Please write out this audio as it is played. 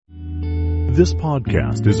This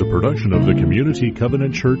podcast is a production of the Community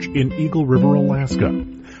Covenant Church in Eagle River, Alaska.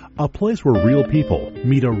 A place where real people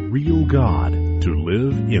meet a real God to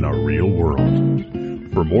live in a real world.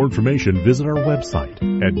 For more information, visit our website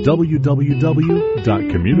at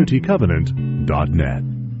www.communitycovenant.net.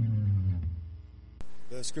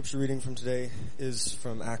 The scripture reading from today is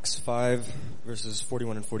from Acts 5, verses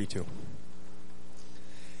 41 and 42.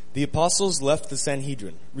 The apostles left the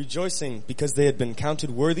Sanhedrin, rejoicing because they had been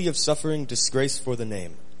counted worthy of suffering disgrace for the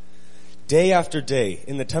name. Day after day,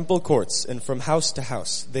 in the temple courts and from house to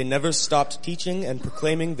house, they never stopped teaching and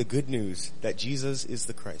proclaiming the good news that Jesus is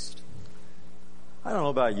the Christ. I don't know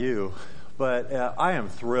about you, but I am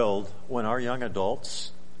thrilled when our young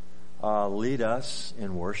adults lead us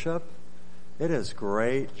in worship. It is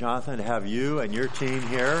great, Jonathan, to have you and your team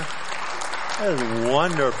here. It is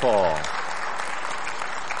wonderful.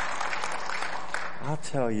 I'll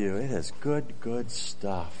tell you, it is good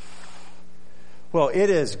stuff. Well,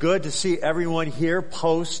 it is good to see everyone here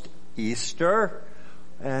post-Easter.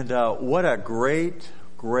 And what a great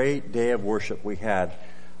day of worship we had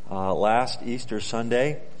last Easter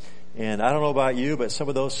Sunday. And I don't know about you, but some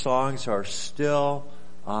of those songs are still,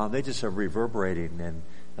 they just are reverberating. And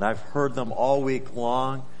I've heard them all week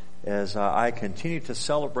long as I continue to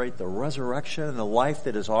celebrate the resurrection and the life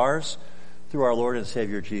that is ours through our Lord and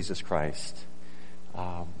Savior Jesus Christ.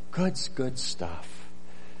 Good stuff.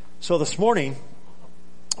 So this morning,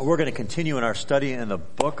 we're going to continue in our study in the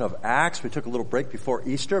book of Acts. We took a little break before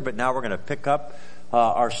Easter, but now we're going to pick up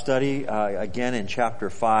our study again in chapter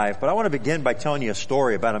 5. But I want to begin by telling you a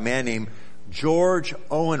story about a man named George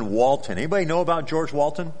Owen Walton. Anybody know about George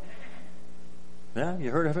Walton? Yeah,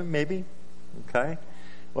 you heard of him maybe? Okay.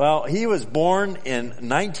 Well, he was born in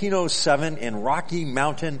 1907 in Rocky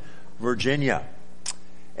Mountain, Virginia.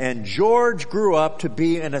 And George grew up to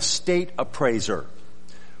be an estate appraiser,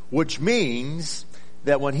 which means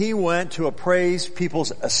that when he went to appraise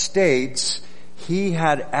people's estates, he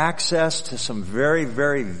had access to some very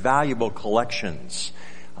valuable collections.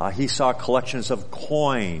 He saw collections of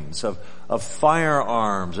coins, of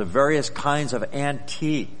firearms, of various kinds of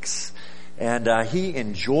antiques. And he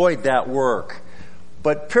enjoyed that work.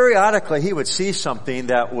 But periodically he would see something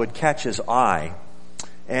that would catch his eye,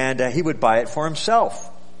 and he would buy it for himself.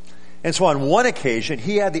 And so on one occasion,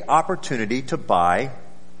 he had the opportunity to buy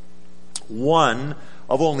one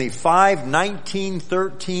of only 5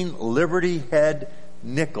 1913 Liberty Head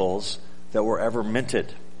nickels that were ever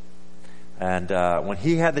minted. And when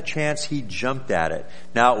he had the chance, he jumped at it.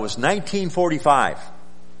 Now, it was 1945,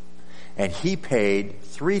 and he paid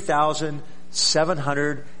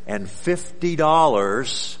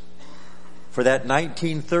 $3,750 for that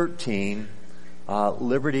 1913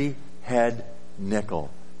 Liberty Head nickel.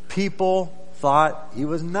 People thought he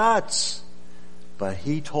was nuts. But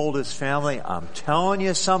he told his family, I'm telling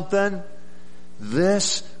you something,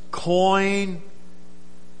 this coin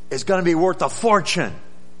is going to be worth a fortune.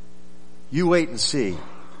 You wait and see.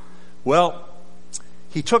 Well,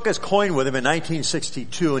 he took his coin with him in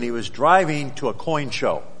 1962, and he was driving to a coin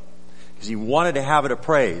show because he wanted to have it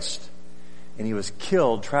appraised. And he was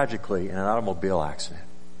killed tragically in an automobile accident.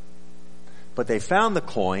 But they found the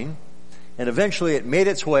coin, and eventually it made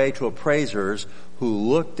its way to appraisers who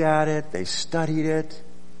looked at it, they studied it,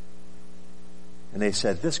 and they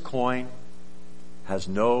said, this coin has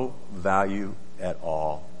no value at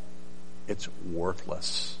all. It's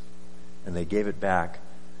worthless. And they gave it back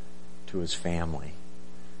to his family.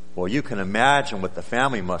 Well, you can imagine what the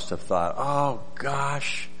family must have thought. Oh,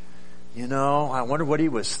 gosh, I wonder what he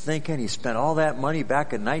was thinking. He spent all that money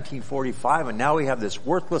back in 1945, and now we have this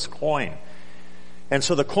worthless coin. And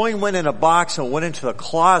so the coin went in a box and went into the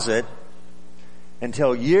closet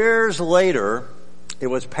until years later it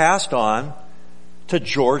was passed on to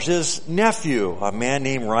George's nephew, a man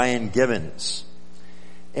named Ryan Gibbons.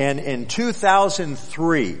 And in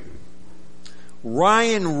 2003,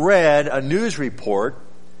 Ryan read a news report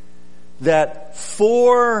that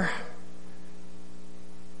 4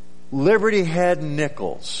 Liberty Head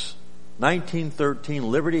nickels, 1913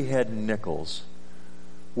 Liberty Head nickels,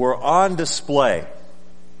 were on display.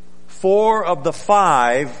 4 of the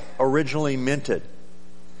 5 originally minted.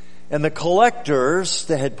 And the collectors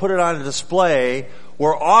that had put it on a display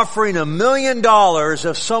were offering $1 million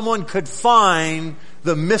if someone could find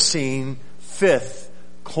the missing 5th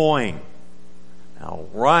coin. Now,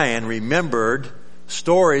 Ryan remembered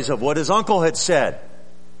stories of what his uncle had said.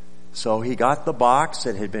 So he got the box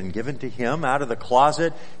that had been given to him out of the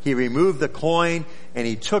closet. He removed the coin and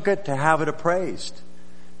he took it to have it appraised.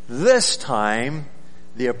 This time,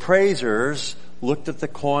 the appraisers looked at the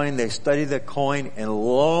coin, they studied the coin, and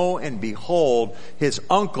lo and behold, his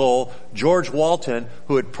uncle, George Walton,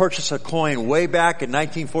 who had purchased a coin way back in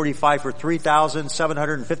 1945 for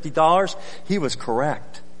 $3,750, he was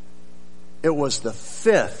correct. It was the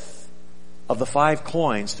fifth of the 5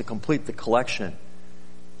 coins to complete the collection.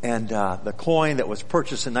 And the coin that was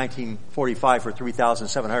purchased in 1945 for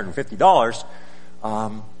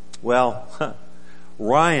 $3,750,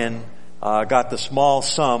 Ryan got the small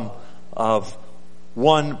sum of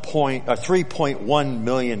 $3.1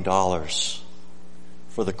 million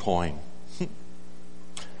for the coin.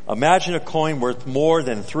 Imagine a coin worth more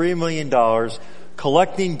than $3 million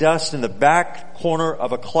collecting dust in the back corner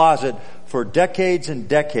of a closet for decades and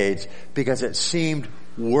decades because it seemed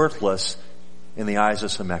worthless in the eyes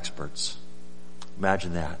of some experts.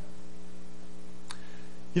 Imagine that.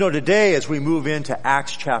 Today as we move into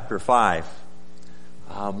Acts chapter 5,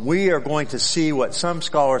 we are going to see what some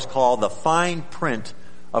scholars call the fine print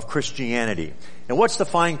of Christianity. And what's the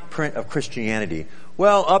fine print of Christianity?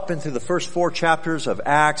 Well, up into the first 4 chapters of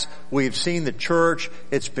Acts, we've seen the church.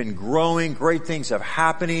 It's been growing. Great things are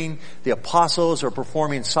happening. The apostles are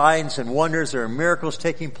performing signs and wonders. There are miracles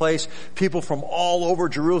taking place. People from all over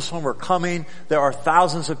Jerusalem are coming. There are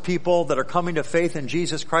thousands of people that are coming to faith in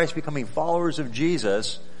Jesus Christ, becoming followers of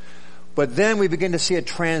Jesus. But then we begin to see a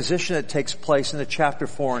transition that takes place into chapter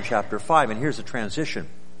 4 and chapter 5. And here's the transition.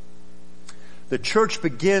 The church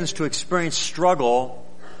begins to experience struggle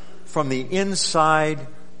from the inside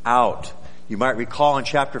out. You might recall in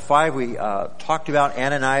chapter 5 we talked about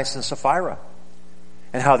Ananias and Sapphira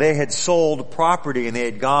and how they had sold property and they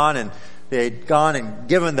had gone and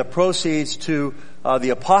given the proceeds to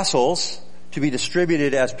the apostles to be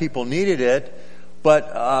distributed as people needed it,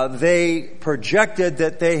 but they projected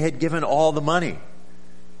that they had given all the money,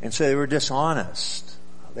 and so they were dishonest.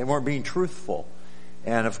 They weren't being truthful.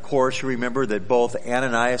 And of course you remember that both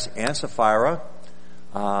Ananias and Sapphira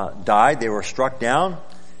died. They were struck down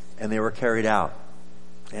and they were carried out.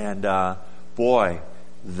 And that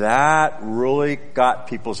really got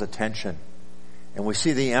people's attention. And we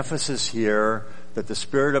see the emphasis here that the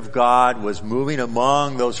Spirit of God was moving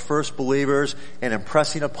among those first believers and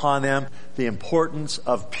impressing upon them the importance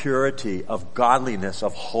of purity, of godliness,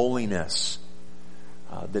 of holiness.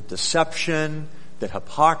 That deception, that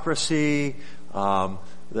hypocrisy,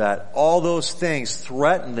 that all those things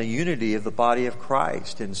threaten the unity of the body of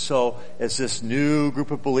Christ. And so as this new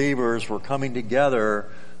group of believers were coming together,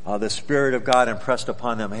 the Spirit of God impressed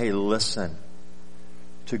upon them, hey, listen,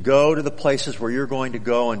 to go to the places where you're going to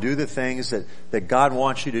go and do the things that God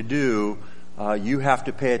wants you to do, you have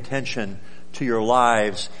to pay attention to your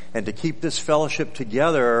lives, and to keep this fellowship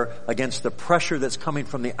together against the pressure that's coming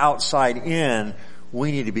from the outside in,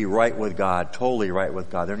 we need to be right with God, totally right with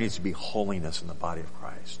God. There needs to be holiness in the body of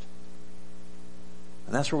Christ.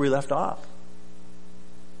 And that's where we left off.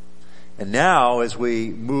 And now, as we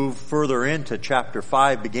move further into chapter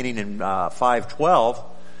 5, beginning in 5:12,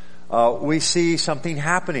 we see something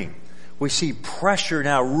happening. We see pressure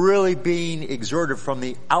now really being exerted from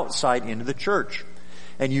the outside into the church.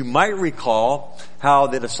 And you might recall how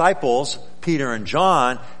the disciples, Peter and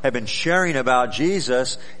John, had been sharing about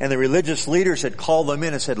Jesus, and the religious leaders had called them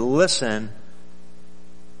in and said, listen,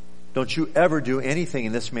 don't you ever do anything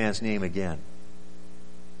in this man's name again.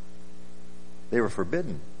 They were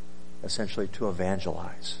forbidden, essentially, to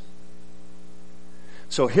evangelize.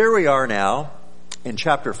 So here we are now in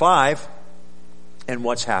chapter 5, and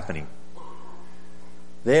what's happening?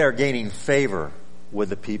 They are gaining favor with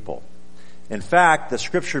the people. In fact, the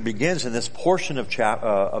scripture begins in this portion of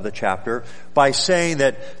the chapter by saying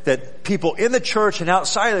that people in the church and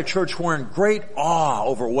outside of the church were in great awe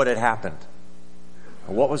over what had happened.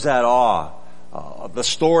 And what was that awe? The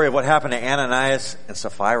story of what happened to Ananias and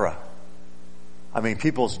Sapphira. I mean,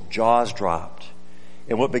 people's jaws dropped.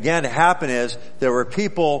 And what began to happen is there were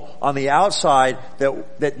people on the outside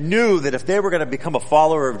that knew that if they were going to become a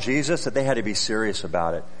follower of Jesus, that they had to be serious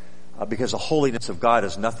about it. Because the holiness of God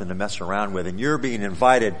is nothing to mess around with. And you're being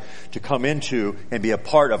invited to come into and be a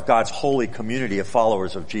part of God's holy community of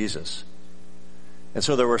followers of Jesus. And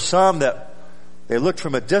so there were some that they looked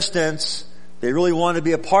from a distance. They really wanted to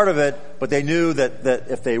be a part of it, but they knew that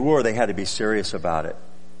if they were, they had to be serious about it.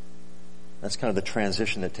 That's kind of the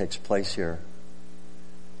transition that takes place here.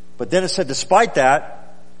 But then it said, despite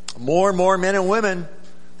that, more and more men and women,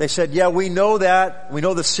 they said, yeah, we know that. We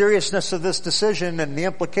know the seriousness of this decision and the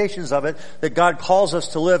implications of it, that God calls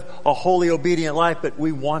us to live a holy, obedient life, but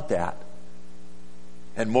we want that.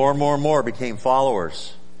 And more became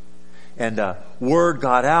followers. And word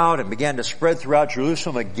got out and began to spread throughout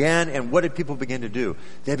Jerusalem again. And what did people begin to do?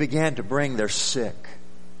 They began to bring their sick.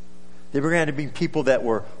 They began to be people that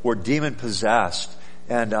were demon possessed.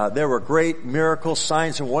 And there were great miracles,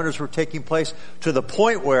 signs, and wonders were taking place to the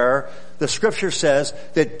point where the scripture says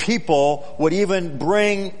that people would even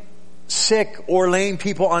bring sick or lame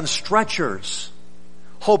people on stretchers,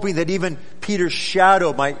 hoping that even Peter's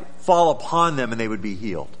shadow might fall upon them and they would be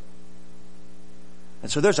healed.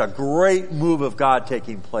 And so there's a great move of God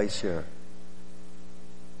taking place here.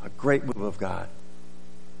 A great move of God.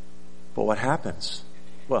 But what happens?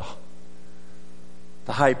 Well,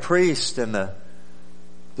 the high priest and the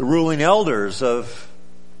ruling elders of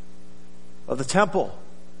the temple,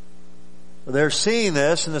 they're seeing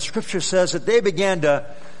this, and the scripture says that they began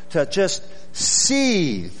to just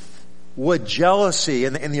seethe with jealousy.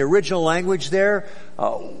 In the original language there,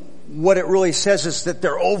 what it really says is that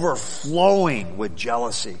they're overflowing with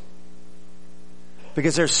jealousy.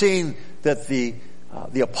 Because they're seeing that the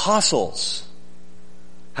apostles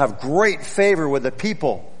have great favor with the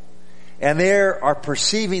people, and they are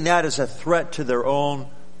perceiving that as a threat to their own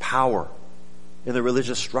power in the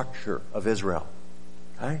religious structure of Israel.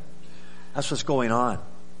 Okay? That's what's going on.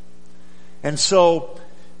 And so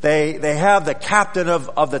they have the captain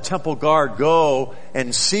of the temple guard go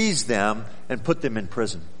and seize them and put them in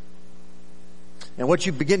prison. And what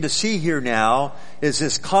you begin to see here now is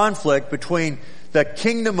this conflict between the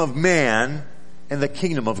kingdom of man and the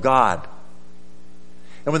kingdom of God.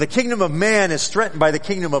 And when the kingdom of man is threatened by the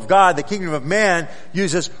kingdom of God, the kingdom of man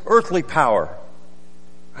uses earthly power.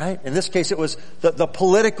 Right? In this case, it was the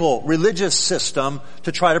political, religious system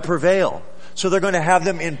to try to prevail. So they're going to have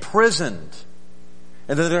them imprisoned.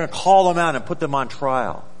 And then they're going to call them out and put them on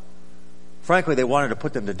trial. Frankly, they wanted to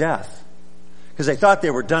put them to death. Because they thought they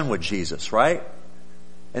were done with Jesus, right?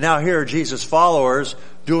 And now here are Jesus' followers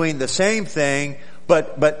doing the same thing,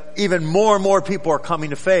 but even more and more people are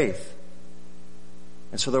coming to faith.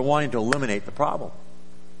 And so they're wanting to eliminate the problem.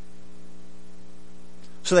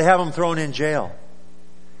 So they have them thrown in jail.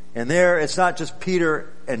 And there, it's not just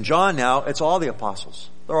Peter and John now, it's all the apostles.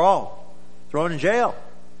 They're all thrown in jail.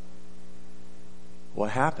 What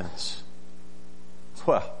happens?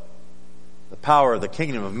 Well, the power of the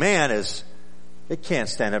kingdom of man it can't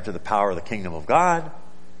stand up to the power of the kingdom of God.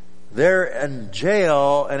 They're in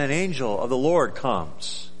jail, and an angel of the Lord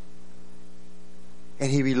comes.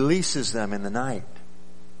 And he releases them in the night.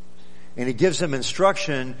 And he gives them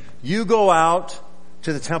instruction, you go out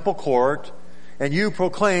to the temple court, and you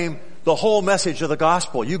proclaim the whole message of the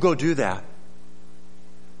gospel. You go do that.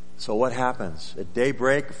 So what happens? At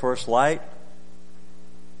daybreak, first light,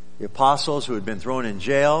 the apostles who had been thrown in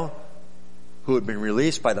jail, who had been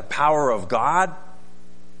released by the power of God,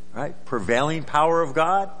 right? Prevailing power of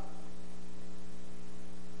God.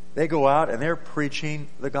 They go out and they're preaching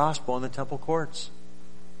the gospel in the temple courts.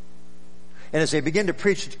 And as they begin to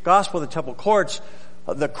preach the gospel in the temple courts,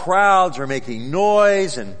 the crowds are making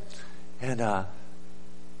noise and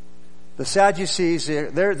the Sadducees,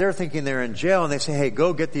 they're thinking they're in jail, and they say, hey,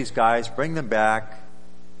 go get these guys, bring them back.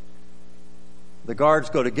 The guards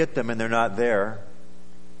go to get them, and they're not there.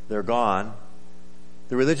 They're gone.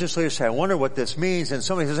 The religious leaders say, I wonder what this means. And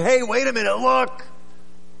somebody says, hey, wait a minute, look.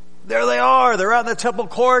 There they are. They're out in the temple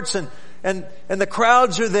courts, and the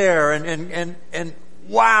crowds are there, and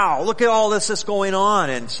wow, look at all this that's going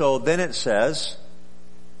on. And so then it says,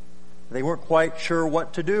 they weren't quite sure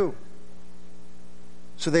what to do.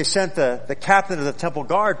 So they sent the captain of the temple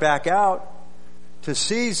guard back out to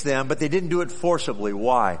seize them, but they didn't do it forcibly.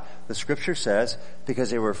 Why? The scripture says,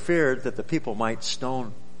 because they were feared that the people might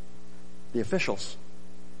stone the officials.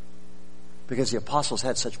 Because the apostles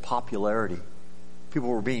had such popularity. People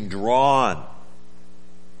were being drawn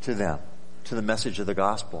to them, to the message of the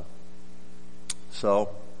gospel. So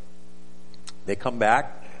they come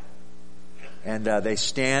back and they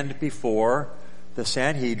stand before the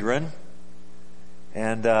Sanhedrin.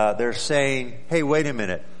 And they're saying, hey, wait a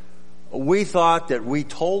minute. We thought that we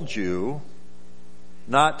told you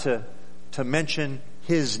not to mention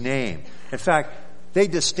his name. In fact, they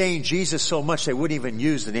disdained Jesus so much they wouldn't even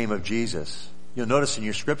use the name of Jesus. You'll notice in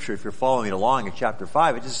your scripture, if you're following along in chapter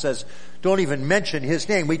 5, it just says, don't even mention his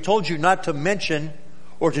name. We told you not to mention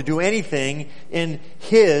or to do anything in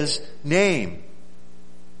his name.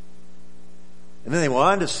 And then they went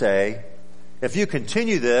on to say, if you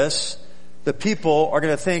continue this, the people are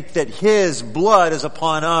going to think that his blood is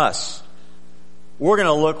upon us. We're going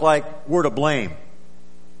to look like we're to blame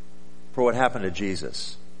for what happened to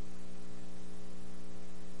Jesus.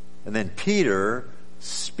 And then Peter,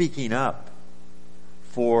 speaking up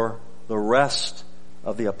for the rest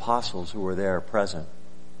of the apostles who were there present,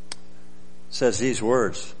 says these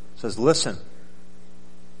words. Says, listen,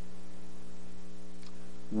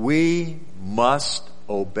 we must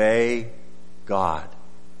obey God.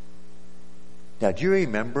 Now, do you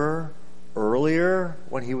remember earlier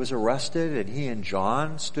when he was arrested and he and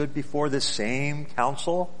John stood before this same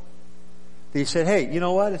council? He said, hey, you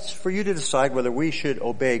know what? It's for you to decide whether we should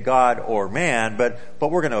obey God or man, but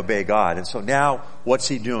we're going to obey God. And so now, what's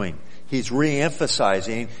he doing? He's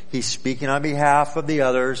re-emphasizing, he's speaking on behalf of the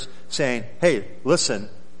others, saying, hey, listen,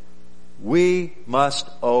 we must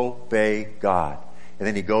obey God. And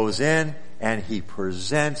then he goes in and he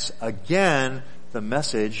presents again the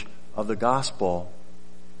message of the gospel,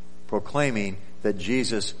 proclaiming that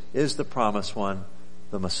Jesus is the promised one,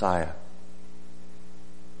 the Messiah.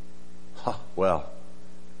 Well,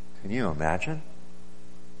 can you imagine?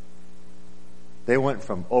 They went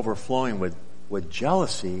from overflowing with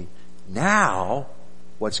jealousy. Now,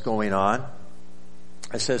 what's going on?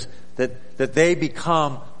 It says that they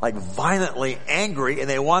become like violently angry and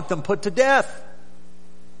they want them put to death.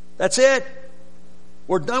 That's it.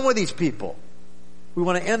 We're done with these people. We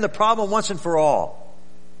want to end the problem once and for all.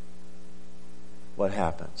 What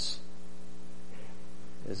happens?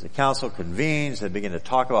 As the council convenes, they begin to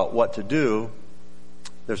talk about what to do.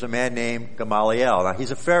 There's a man named Gamaliel. Now,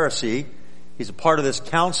 he's a Pharisee. He's a part of this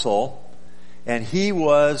council. And he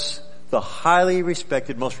was the highly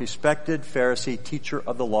respected, most respected Pharisee teacher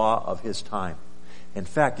of the law of his time. In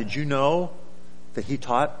fact, did you know that he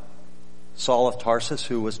taught Saul of Tarsus,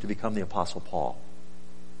 who was to become the Apostle Paul?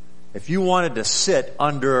 If you wanted to sit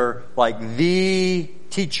under like the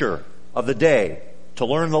teacher of the day to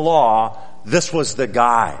learn the law, this was the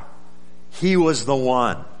guy. He was the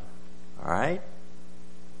one. All right?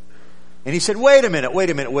 And he said, wait a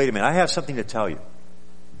minute. I have something to tell you.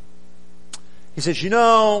 He says, you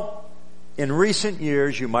know, in recent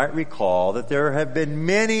years, you might recall that there have been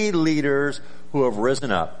many leaders who have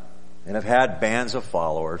risen up and have had bands of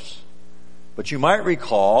followers. But you might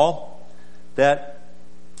recall that,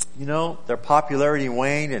 you know, their popularity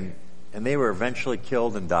waned and they were eventually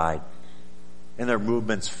killed and died. And their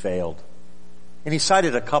movements failed. And he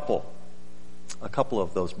cited a couple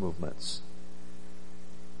of those movements.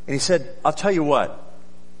 And he said, I'll tell you what,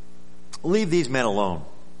 leave these men alone.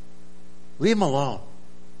 Leave them alone.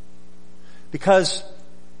 Because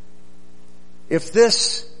if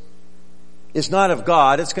this is not of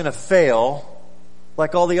God, it's going to fail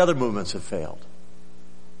like all the other movements have failed.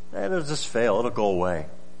 It'll just fail. It'll go away.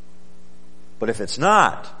 But if it's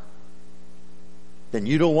not, then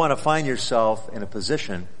you don't want to find yourself in a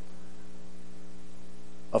position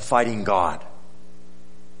of fighting God,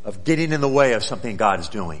 of getting in the way of something God is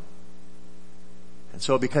doing. And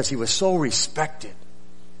so because he was so respected,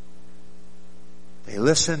 they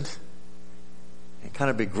listened and kind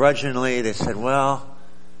of begrudgingly they said, well,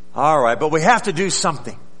 all right, but we have to do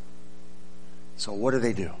something. So what do?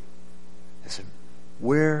 They said,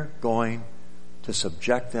 we're going to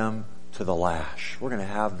subject them to the lash. We're going to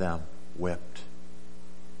have them whipped.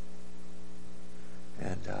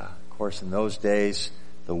 And of course, in those days,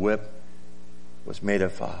 the whip was made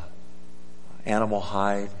of animal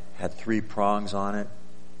hide, had 3 prongs on it,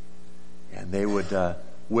 and they would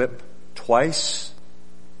whip twice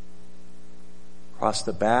across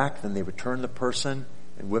the back. Then they would turn the person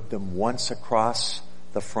and whip them once across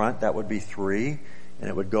the front. That would be 3, and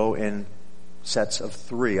it would go in sets of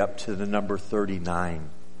 3 up to the number 39.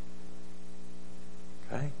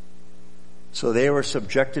 Okay? So they were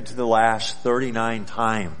subjected to the lash 39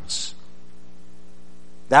 times.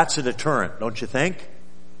 That's a deterrent, don't you think?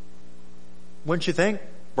 Wouldn't you think,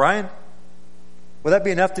 Brian? Would that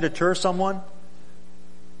be enough to deter someone?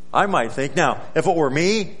 I might think. Now, if it were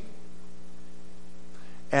me,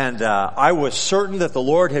 and I was certain that the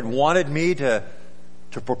Lord had wanted me to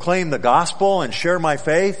proclaim the gospel and share my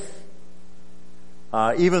faith,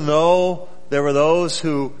 even though there were those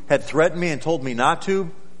who had threatened me and told me not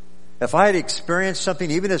to, if I had experienced something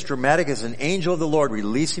even as dramatic as an angel of the Lord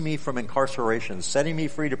releasing me from incarceration, setting me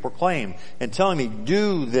free to proclaim, and telling me,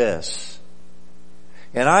 do this,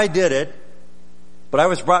 and I did it, but I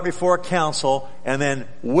was brought before a council and then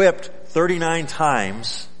whipped 39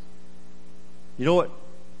 times, you know what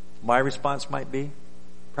my response might be?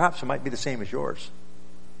 Perhaps it might be the same as yours.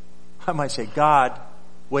 I might say, God,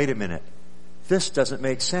 wait a minute. This doesn't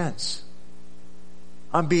make sense.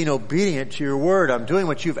 I'm being obedient to your word. I'm doing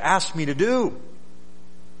what you've asked me to do.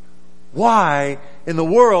 Why in the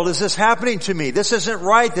world is this happening to me? This isn't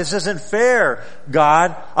right. This isn't fair.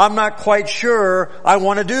 God, I'm not quite sure I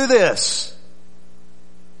want to do this.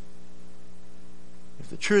 If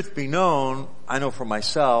the truth be known, I know for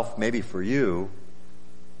myself, maybe for you,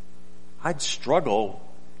 I'd struggle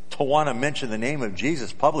to want to mention the name of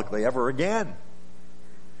Jesus publicly ever again.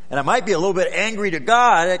 And I might be a little bit angry at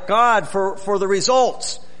God for the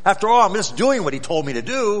results. After all, I'm just doing what He told me to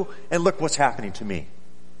do, and look what's happening to me.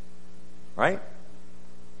 Right?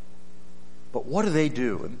 But what do they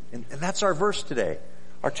do? And that's our verse today.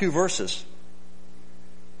 Our 2 verses.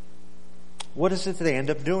 What is it that they end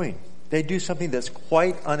up doing? They do something that's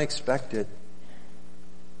quite unexpected.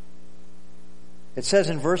 It says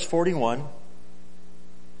in verse 41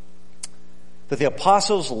 that the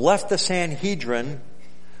apostles left the Sanhedrin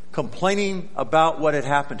complaining about what had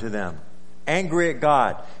happened to them, angry at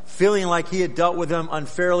God, feeling like He had dealt with them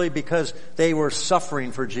unfairly because they were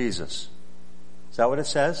suffering for Jesus. Is that what it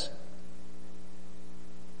says?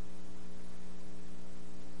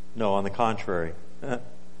 No, on the contrary.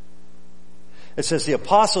 It says the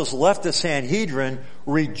apostles left the Sanhedrin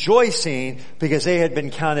rejoicing because they had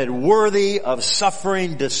been counted worthy of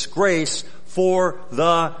suffering disgrace for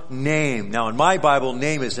the name. Now in my Bible,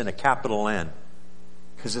 name is in a capital N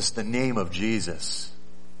because it's the name of Jesus.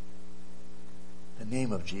 The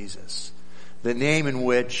name of Jesus. The name in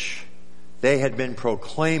which they had been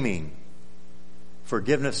proclaiming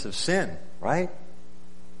forgiveness of sin, right?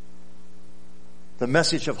 The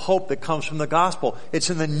message of hope that comes from the gospel.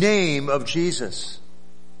 It's in the name of Jesus.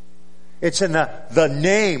 It's in the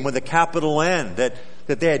name with a capital N that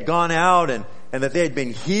they had gone out and that they had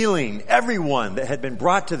been healing everyone that had been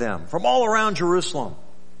brought to them from all around Jerusalem.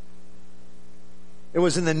 It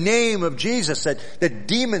was in the name of Jesus that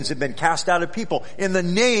demons had been cast out of people. In the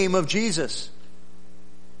name of Jesus.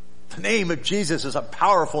 The name of Jesus is a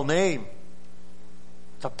powerful name.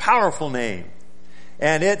 It's a powerful name.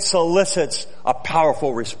 And it solicits a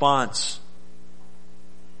powerful response.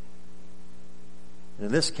 And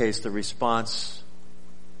in this case, the response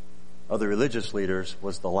of the religious leaders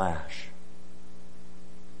was the lash.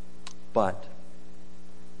 But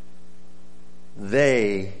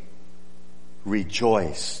they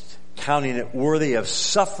rejoiced, counting it worthy of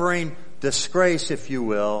suffering disgrace, if you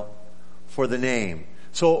will, for the name.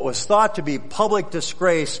 So it was thought to be public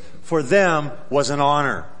disgrace for them was an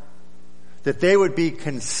honor. That they would be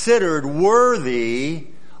considered worthy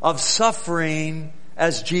of suffering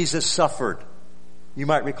as Jesus suffered. You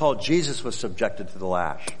might recall Jesus was subjected to the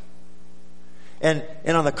lash. And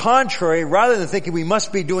on the contrary, rather than thinking we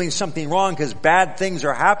must be doing something wrong because bad things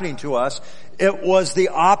are happening to us, it was the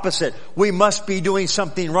opposite. We must be doing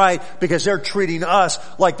something right because they're treating us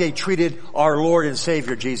like they treated our Lord and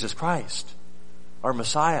Savior Jesus Christ, our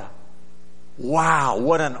Messiah. Wow,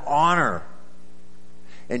 what an honor.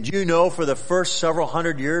 And you know, for the first several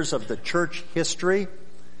hundred years of the church history,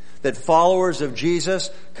 that followers of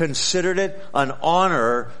Jesus considered it an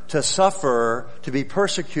honor to suffer, to be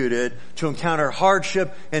persecuted, to encounter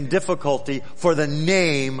hardship and difficulty for the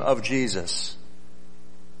name of Jesus.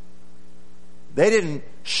 They didn't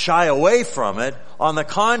shy away from it. On the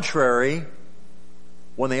contrary,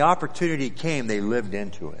 when the opportunity came, they lived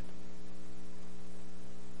into it.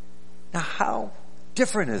 Now, how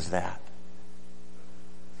different is that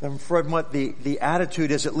from what the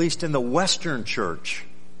attitude is, at least in the Western church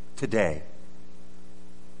today?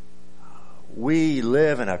 We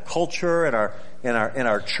live in a culture, in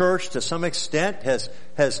our church to some extent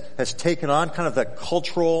has taken on kind of the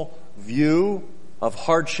cultural view of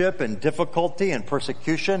hardship and difficulty and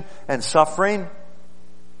persecution and suffering.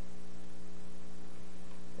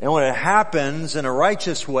 And when it happens in a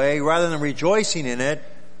righteous way, rather than rejoicing in it,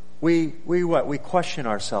 we question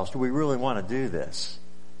ourselves. Do we really want to do this?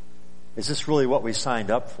 Is this really what we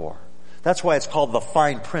signed up for? That's why it's called the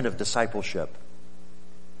fine print of discipleship.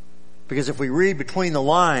 Because if we read between the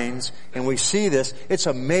lines and we see this, it's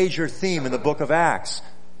a major theme in the book of Acts.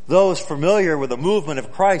 Those familiar with the movement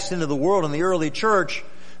of Christ into the world in the early church,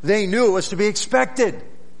 they knew it was to be expected.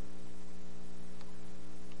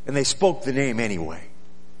 And they spoke the name anyway.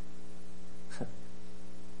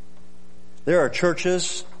 There are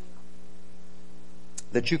churches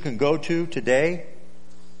that you can go to today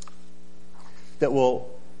that will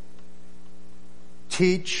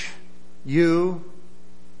teach you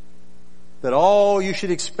that all you should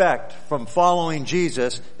expect from following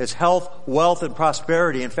Jesus is health, wealth, and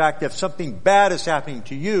prosperity. In fact, if something bad is happening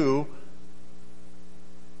to you,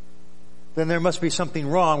 then there must be something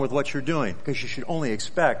wrong with what you're doing, because you should only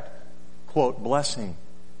expect, quote, blessing.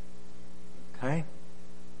 Okay?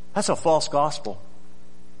 That's a false gospel.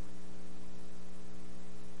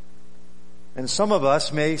 And some of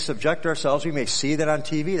us may subject ourselves, we may see that on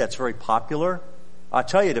TV, that's very popular. I'll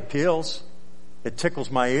tell you, it appeals. It tickles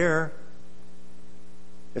my ear.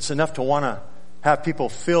 It's enough to want to have people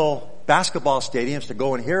fill basketball stadiums to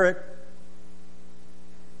go and hear it.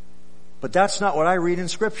 But that's not what I read in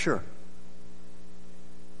Scripture.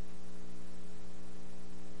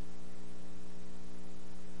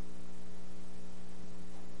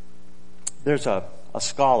 There's a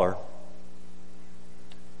scholar.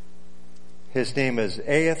 His name is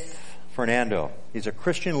Ayeth Fernando. He's a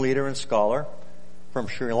Christian leader and scholar from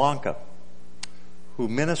Sri Lanka who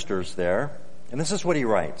ministers there. And this is what he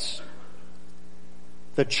writes.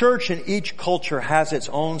 The church in each culture has its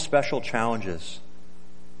own special challenges.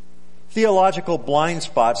 Theological blind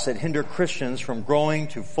spots that hinder Christians from growing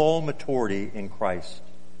to full maturity in Christ.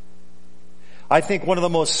 I think one of the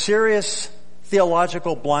most serious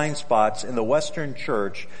theological blind spots in the Western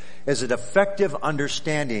church is a defective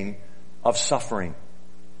understanding of suffering.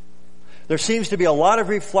 There seems to be a lot of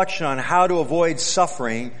reflection on how to avoid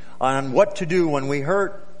suffering, on what to do when we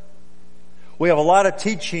hurt. We have a lot of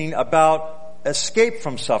teaching about escape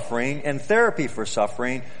from suffering and therapy for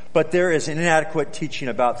suffering, but there is an inadequate teaching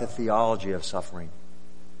about the theology of suffering.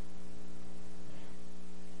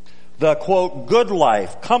 The, quote, good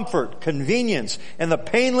life, comfort, convenience, and the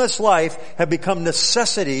painless life have become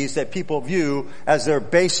necessities that people view as their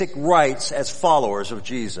basic rights as followers of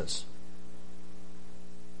Jesus.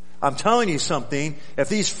 I'm telling you something, if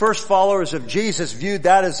these first followers of Jesus viewed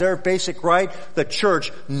that as their basic right, the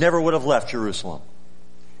church never would have left Jerusalem.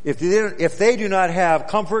 If they do not have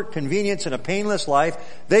comfort, convenience, and a painless life,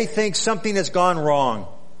 they think something has gone wrong.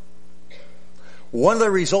 One of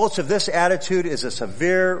the results of this attitude is a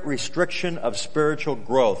severe restriction of spiritual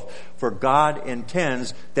growth, for God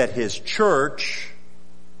intends that His church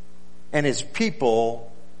and His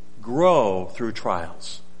people grow through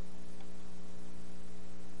trials.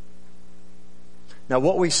 Now,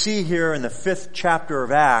 what we see here in the 5th chapter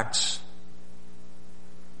of Acts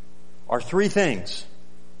are three things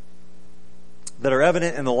that are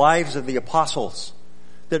evident in the lives of the apostles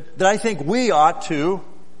that I think we ought to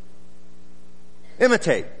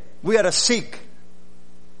imitate. We ought to seek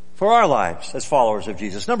for our lives as followers of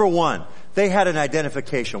Jesus. Number one, they had an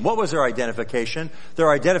identification. What was their identification?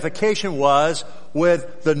 Their identification was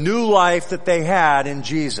with the new life that they had in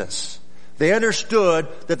Jesus. They understood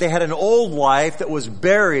that they had an old life that was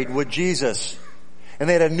buried with Jesus, and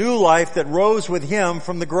they had a new life that rose with Him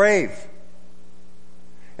from the grave.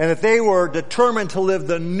 And that they were determined to live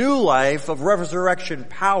the new life of resurrection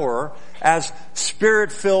power as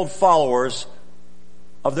Spirit-filled followers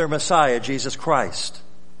of their Messiah, Jesus Christ.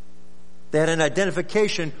 They had an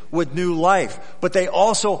identification with new life, but they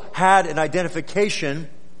also had an identification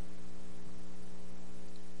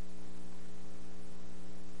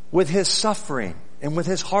with His suffering and with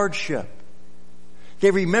His hardship.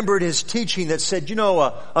 They remembered His teaching that said,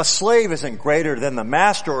 a slave isn't greater than the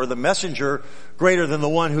master, or the messenger greater than the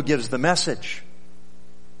one who gives the message.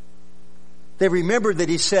 They remembered that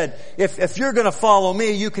He said, if you're going to follow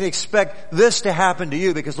me, you can expect this to happen to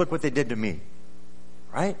you, because look what they did to me.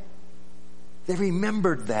 Right? They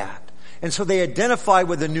remembered that. And so they identified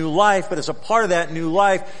with a new life, but as a part of that new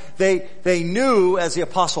life, they knew, as the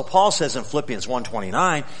Apostle Paul says in Philippians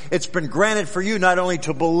 1:29, it's been granted for you not only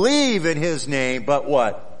to believe in His name, but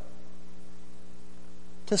what?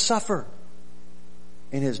 To suffer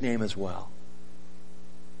in His name as well.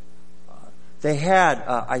 They had,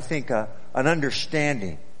 I think, an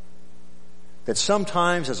understanding that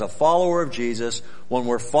sometimes as a follower of Jesus, when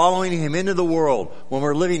we're following Him into the world, when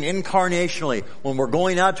we're living incarnationally, when we're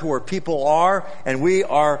going out to where people are and we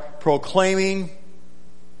are proclaiming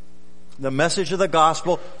the message of the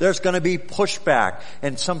gospel, there's going to be pushback,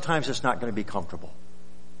 and sometimes it's not going to be comfortable.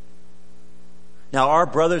 Now, our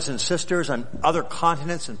brothers and sisters on other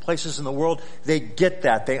continents and places in the world, they get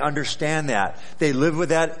that. They understand that. They live with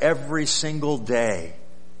that every single day.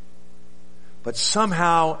 But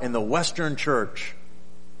somehow in the Western church,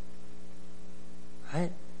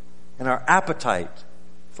 right, and our appetite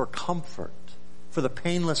for comfort, for the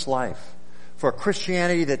painless life, for a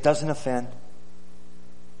Christianity that doesn't offend,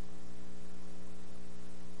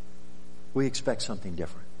 we expect something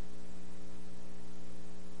different.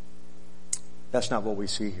 That's not what we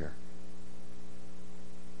see here.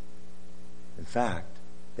 In fact,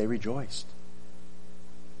 they rejoiced.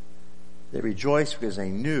 They rejoiced because they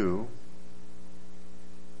knew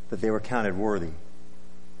that they were counted worthy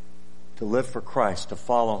to live for Christ, to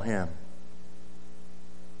follow Him,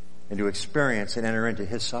 and to experience and enter into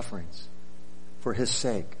His sufferings for His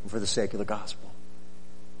sake and for the sake of the gospel.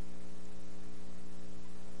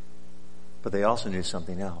 But they also knew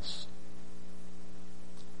something else.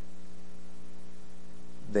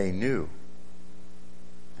 They knew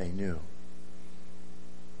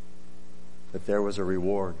that there was a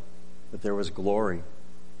reward, that there was glory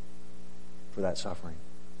for that suffering.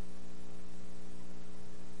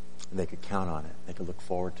 And they could count on it. They could look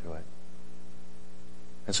forward to it.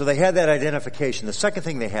 And so they had that identification. The second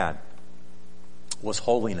thing they had was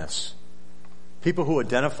holiness. People who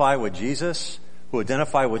identify with Jesus, who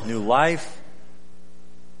identify with new life,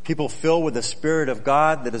 people filled with the Spirit of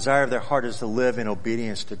God, the desire of their heart is to live in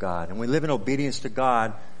obedience to God. And when we live in obedience to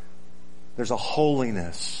God, there's a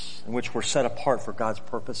holiness in which we're set apart for God's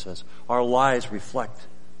purposes. Our lives reflect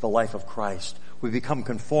the life of Christ. We become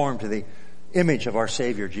conformed to the image of our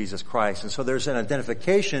Savior, Jesus Christ. And so there's an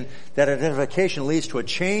identification. That identification leads to a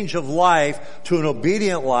change of life, to an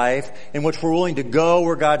obedient life, in which we're willing to go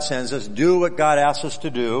where God sends us, do what God asks us to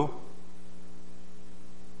do,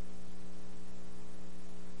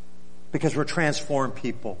 because we're transformed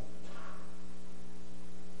people.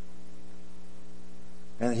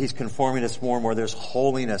 And He's conforming us more and more. There's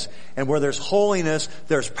holiness. And where there's holiness,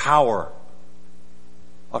 there's power.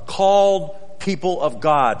 A called people of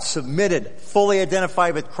God, submitted, fully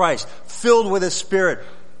identified with Christ, filled with His Spirit,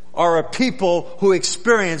 are a people who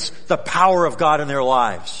experience the power of God in their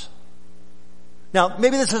lives. Now,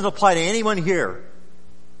 maybe this doesn't apply to anyone here.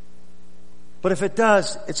 But if it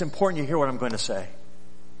does, it's important you hear what I'm going to say.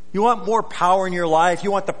 You want more power in your life?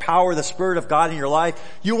 You want the power of the Spirit of God in your life?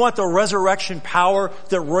 You want the resurrection power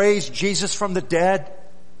that raised Jesus from the dead?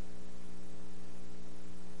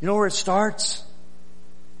 You know where it starts?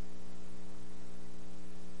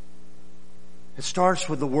 It starts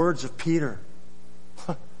with the words of Peter.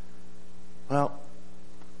 Well,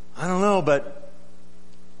 I don't know, but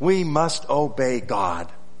we must obey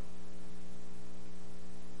God.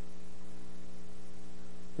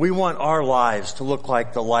 We want our lives to look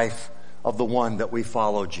like the life of the one that we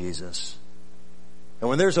follow, Jesus. And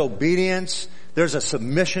when there's obedience, there's a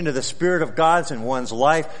submission to the Spirit of God in one's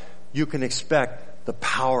life, you can expect the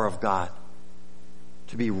power of God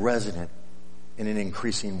to be resident in an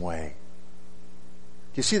increasing way.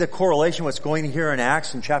 Do you see the correlation what's going here in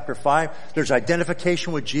Acts in chapter 5? There's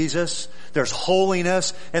identification with Jesus. There's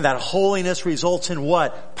holiness. And that holiness results in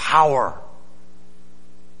what? Power.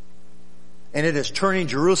 And it is turning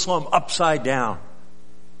Jerusalem upside down.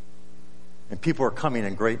 And people are coming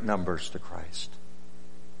in great numbers to Christ.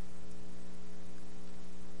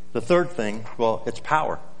 The third thing, well, it's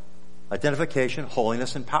power. Identification,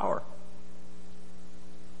 holiness, and power.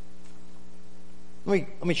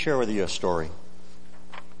 Let me share with you a story.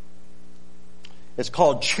 It's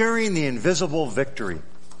called Cheering the Invisible Victory.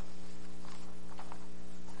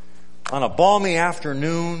 On a balmy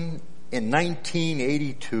afternoon in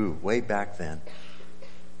 1982, way back then,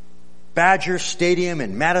 Badger Stadium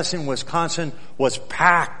in Madison, Wisconsin was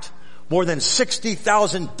packed. More than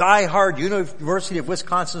 60,000 die-hard University of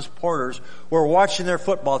Wisconsin supporters were watching their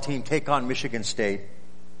football team take on Michigan State.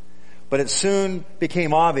 But it soon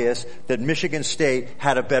became obvious that Michigan State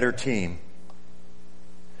had a better team.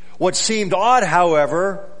 What seemed odd,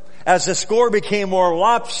 however, as the score became more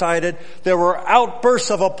lopsided, there were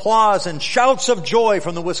outbursts of applause and shouts of joy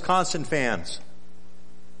from the Wisconsin fans.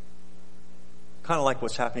 Kind of like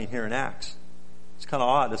what's happening here in Acts. It's kind of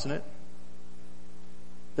odd, isn't it?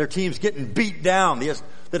 Their team's getting beat down.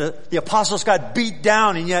 The apostles got beat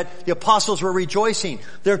down, and yet the apostles were rejoicing.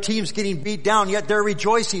 Their team's getting beat down, yet they're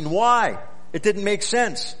rejoicing. Why? It didn't make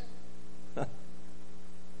sense.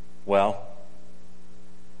 Well,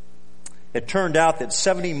 it turned out that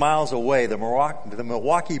 70 miles away, the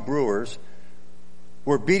Milwaukee Brewers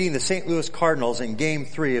were beating the St. Louis Cardinals in Game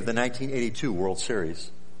 3 of the 1982 World Series.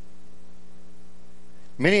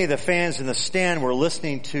 Many of the fans in the stand were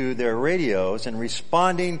listening to their radios and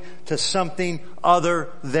responding to something other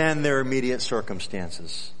than their immediate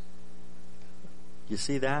circumstances. You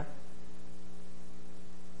see that?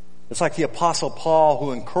 It's like the Apostle Paul,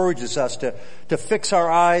 who encourages us to fix our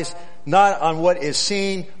eyes not on what is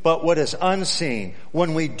seen, but what is unseen.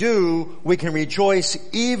 When we do, we can rejoice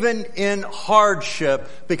even in hardship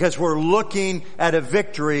because we're looking at a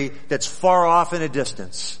victory that's far off in a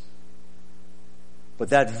distance. But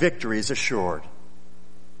that victory is assured.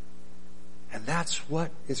 And that's what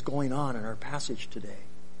is going on in our passage today.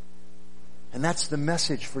 And that's the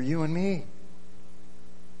message for you and me.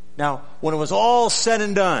 Now, when it was all said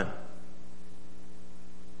and done,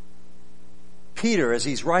 Peter, as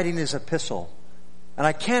he's writing his epistle, and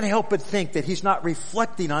I can't help but think that he's not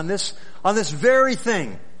reflecting on this very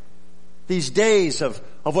thing, these days of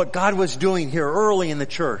what God was doing here early in the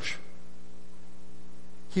church.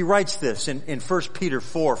 He writes this in 1 Peter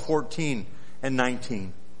 4:14 and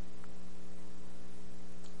 19.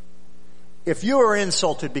 If you are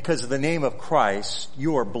insulted because of the name of Christ,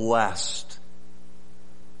 you are blessed.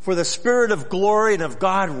 For the Spirit of glory and of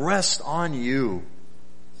God rests on you.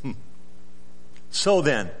 So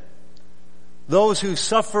then, those who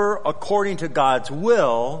suffer according to God's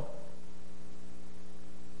will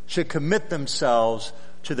should commit themselves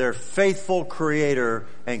to their faithful Creator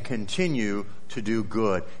and continue to do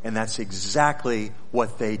good. And that's exactly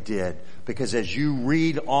what they did. Because as you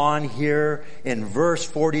read on here in verse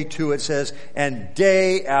 42, it says, and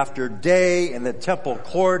day after day in the temple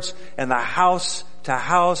courts and the house to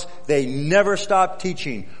house, they never stopped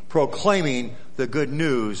teaching, proclaiming the good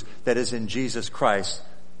news that is in Jesus Christ,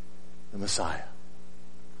 the Messiah.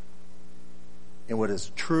 And what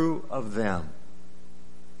is true of them,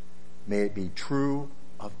 may it be true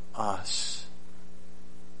of us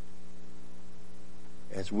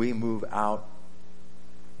as we move out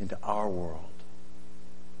into our world,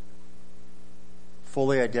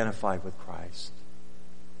 fully identified with Christ,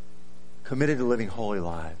 committed to living holy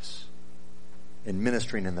lives, and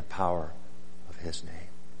ministering in the power of His name.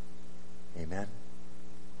 Amen.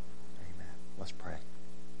 Amen. Let's pray.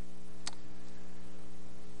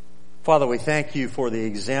 Father, we thank you for the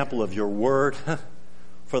example of your word,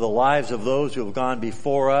 for the lives of those who have gone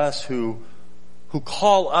before us, who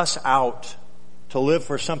call us out to live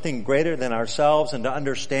for something greater than ourselves, and to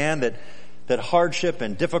understand that hardship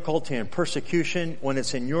and difficulty and persecution, when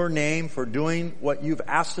it's in your name for doing what you've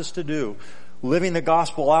asked us to do, living the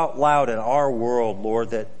gospel out loud in our world, Lord,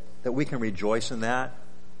 that we can rejoice in that.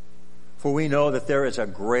 For we know that there is a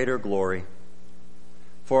greater glory.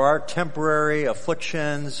 For our temporary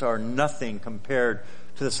afflictions are nothing compared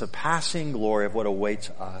to the surpassing glory of what awaits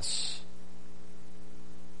us.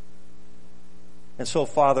 And so,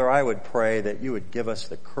 Father, I would pray that you would give us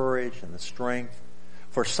the courage and the strength.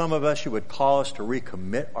 For some of us, you would call us to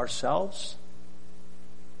recommit ourselves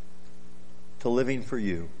to living for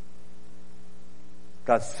you.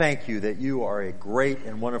 God, thank you that you are a great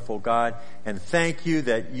and wonderful God. And thank you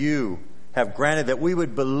that you have granted that we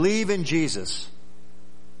would believe in Jesus.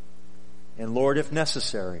 And Lord, if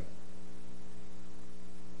necessary,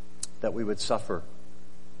 that we would suffer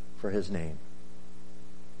for His name.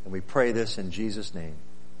 And we pray this in Jesus' name.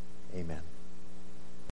 Amen.